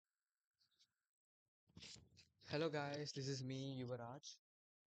Hello guys, this is me Yuvaraj,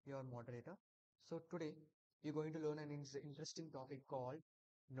 your moderator. So today you're going to learn an interesting topic called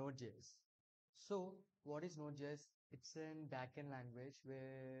Node.js. So what is Node.js? It's an backend language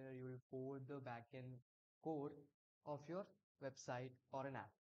where you will code the backend code of your website or an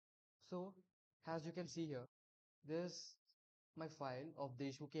app. So as you can see here, there's my file of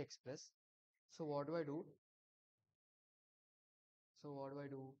Deshmukhi Express. So what do I do?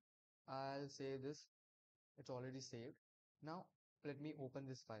 I'll save this. It's already saved. Now let me open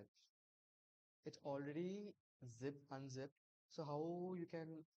this file. It's already unzipped. So how you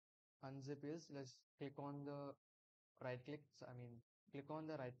can unzip is, let's click on the right click. Click on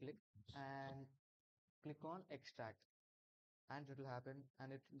the right click and click on extract, and it will happen,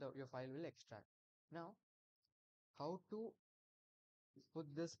 and your file will extract. Now, how to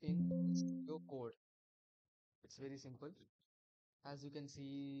put this in Studio Code? It's very simple. As you can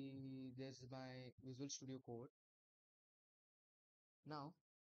see, there's my Visual Studio Code. Now,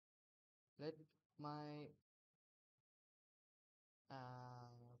 let my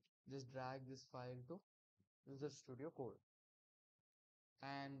just drag this file to Visual Studio Code,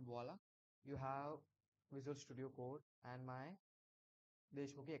 and voila, you have Visual Studio Code and my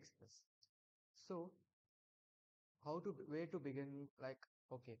Deshmukhi Express. So where to begin?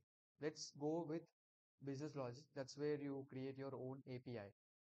 Okay, let's go with business logic. That's where you create your own API.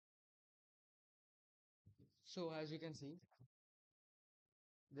 So as you can see,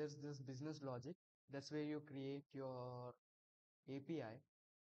 there's this business logic. That's where you create your API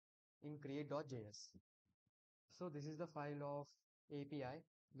in create.js. So this is the file of API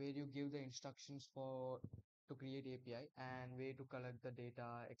where you give the instructions for to create API and where to collect the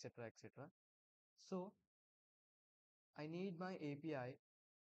data, etc., etc. So I need my API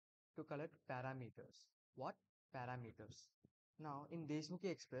to collect parameters. What parameters? Now in Deshmukhi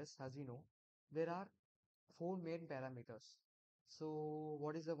Express, as you know, there are four main parameters. So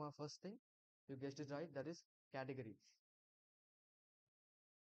what is the first thing? You guessed it right. That is category.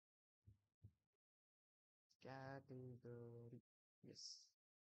 Category. Yes.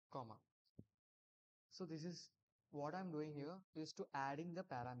 Comma. So this is what I'm doing here is to adding the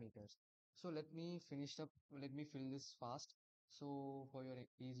parameters. So let me fill this fast. So for your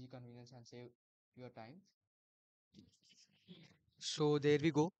easy convenience and save your time. So there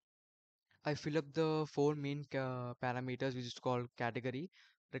we go. I fill up the four main parameters, which is called category,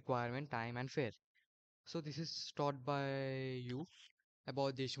 requirement, time, and fare. So this is taught by you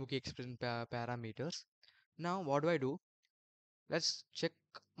about the Deshmukhi expression parameters. Now what do I do? Let's check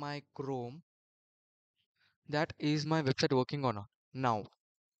my Chrome. That is my website working or not? Now,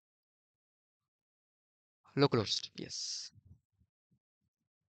 localhost. Yes.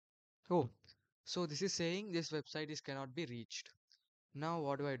 Oh, so this is saying this website is cannot be reached. Now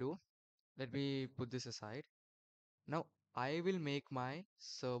what do I do? Let me put this aside. Now I will make my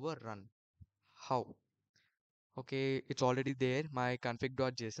server run. How? Okay, it's already there, my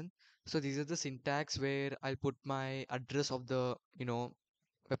config.json. So these are the syntax where I'll put my address of the,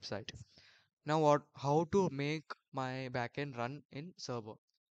 website. Now how to make my backend run in server?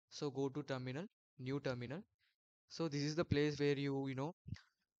 So go to terminal, new terminal. So this is the place where do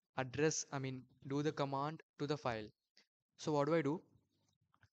the command to the file. So what do?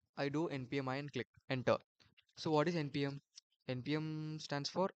 I do npm I and click enter. So what is npm? Npm stands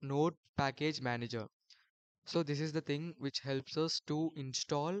for Node Package Manager. So this is the thing which helps us to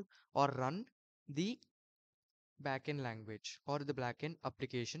install or run the backend language or the backend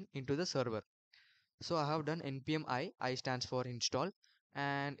application into the server. So I have done npm I stands for install,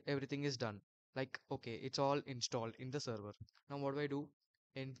 and everything is done. Like, okay, it's all installed in the server. Now what do?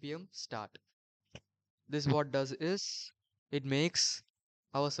 Npm start. This what does is it makes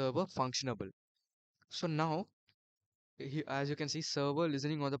our server functionable. So now, as you can see, server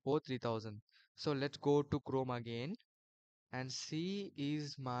listening on the port 3000. So let's go to Chrome again and see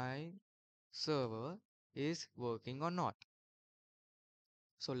is my server is working or not.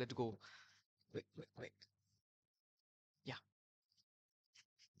 So let's go. Quick. Yeah.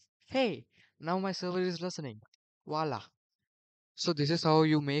 Hey, now my server is listening. Voila. So this is how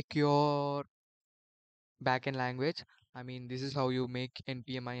you make your backend language. This is how you make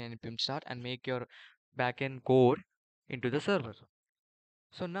npm I and npm start and make your backend code into the server.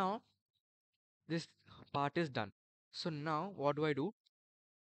 So now this part is done. So now what do?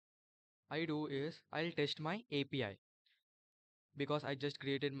 I do is I'll test my API because I just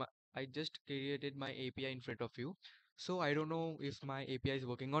created my API in front of you. So I don't know if my API is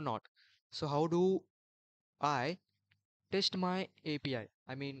working or not. So how do I test my API?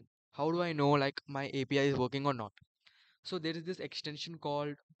 How do I know like my API is working or not? So there is this extension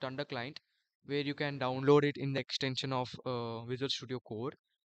called ThunderClient where you can download it in the extension of Visual Studio Code.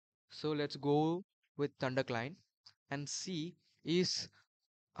 So let's go with ThunderClient and see is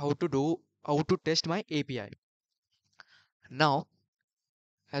how to test my API. Now,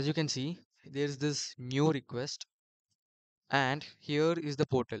 as you can see, there's this new request, and here is the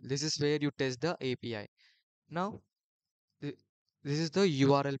portal. This is where you test the API. Now, th- this is the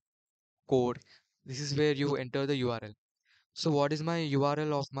URL code. This is where you enter the URL. So what is my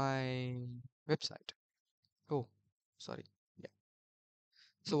URL of my website? Oh, sorry. Yeah.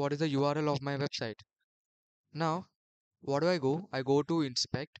 So what is the URL of my website? Now, what do I go? I go to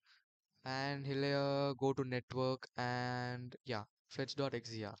inspect and here go to network and yeah,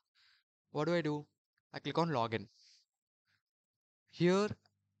 fetch.xzr. What do I do? I click on login. Here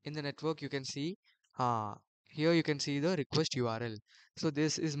in the network you can see here you can see the request URL. So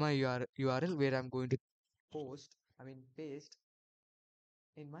this is my URL where I'm going to paste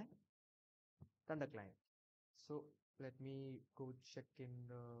in my Thunder client. So let me go check in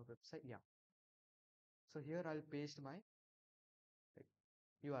the website. Yeah. So here I'll paste my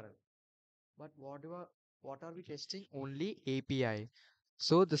URL. But what are we testing? Only API.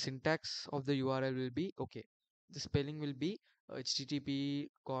 So the syntax of the URL will be okay. The spelling will be HTTP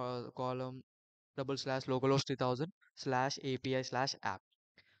column double slash localhost 3000 slash API slash app,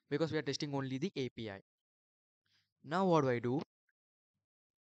 because we are testing only the API. Now what do I do?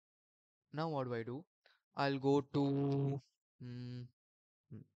 Now what do I do? I'll go to mm,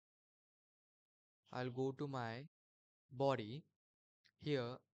 mm, I'll go to my body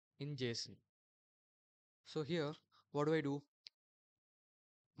here in JSON. So here, what do I do?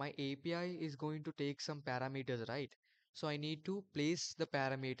 My API is going to take some parameters, right? So I need to place the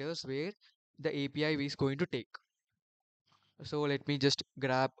parameters where the API is going to take. So let me just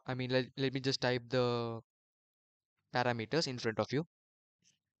let me just type the parameters in front of you.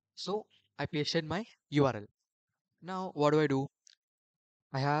 So I pasted my URL. Now what do I do?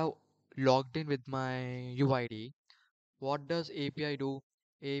 I have logged in with my UID. What does API do?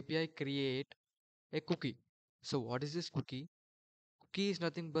 API create a cookie. So what is this cookie? Cookie is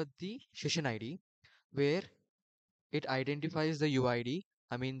nothing but the session ID where it identifies the UID,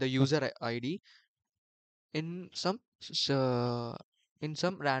 the user ID in in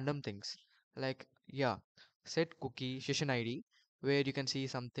some random things. Like yeah, set cookie session ID where you can see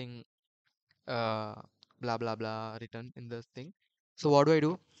something uh blah blah blah written in the thing. So what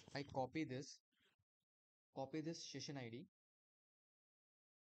do? I copy this session ID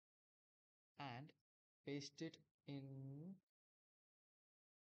and paste it in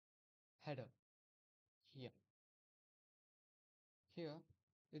header here. Here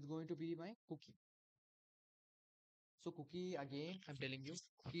it's going to be my cookie. So cookie again, I'm telling you,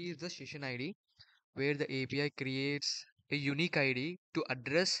 cookie is the session ID where the API creates a unique ID to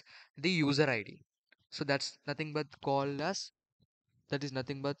address the user ID. So that's nothing but called as that is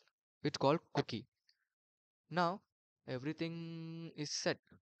nothing but it's called cookie. Now everything is set.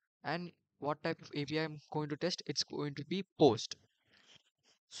 And what type of API I'm going to test? It's going to be post.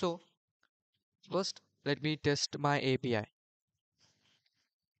 So first let me test my API.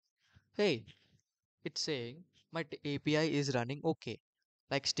 Hey, it's saying my API is running okay.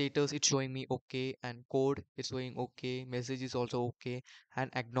 Like status, it's showing me okay, and code, it's showing okay, message is also okay, and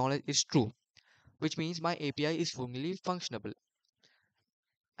acknowledge is true, which means my API is fully functionable.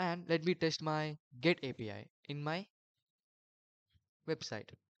 And let me test my get API in my website.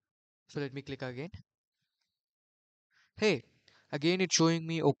 So let me click again. Hey, again it's showing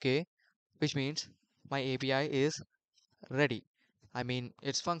me okay, which means my API is ready.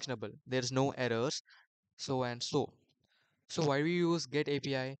 It's functionable. There's no errors, so and so. So why we use get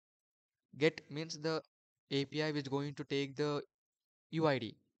API? Get means the API which going to take the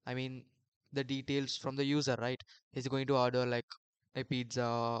UID. I mean the details from the user, right? He's going to order like a pizza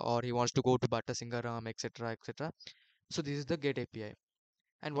or he wants to go to Bata Singaram, etc. etc. So this is the get API.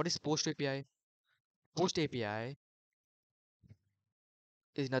 And what is post API? Post API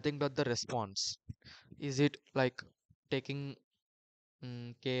is nothing but the response. Is it like taking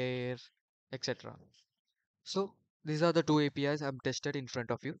care, etc. So these are the two APIs I've tested in front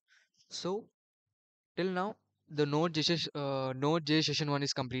of you. So till now, the Node.js session 1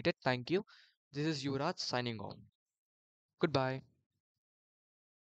 is completed. Thank you. This is Yuvaraj signing off. Goodbye.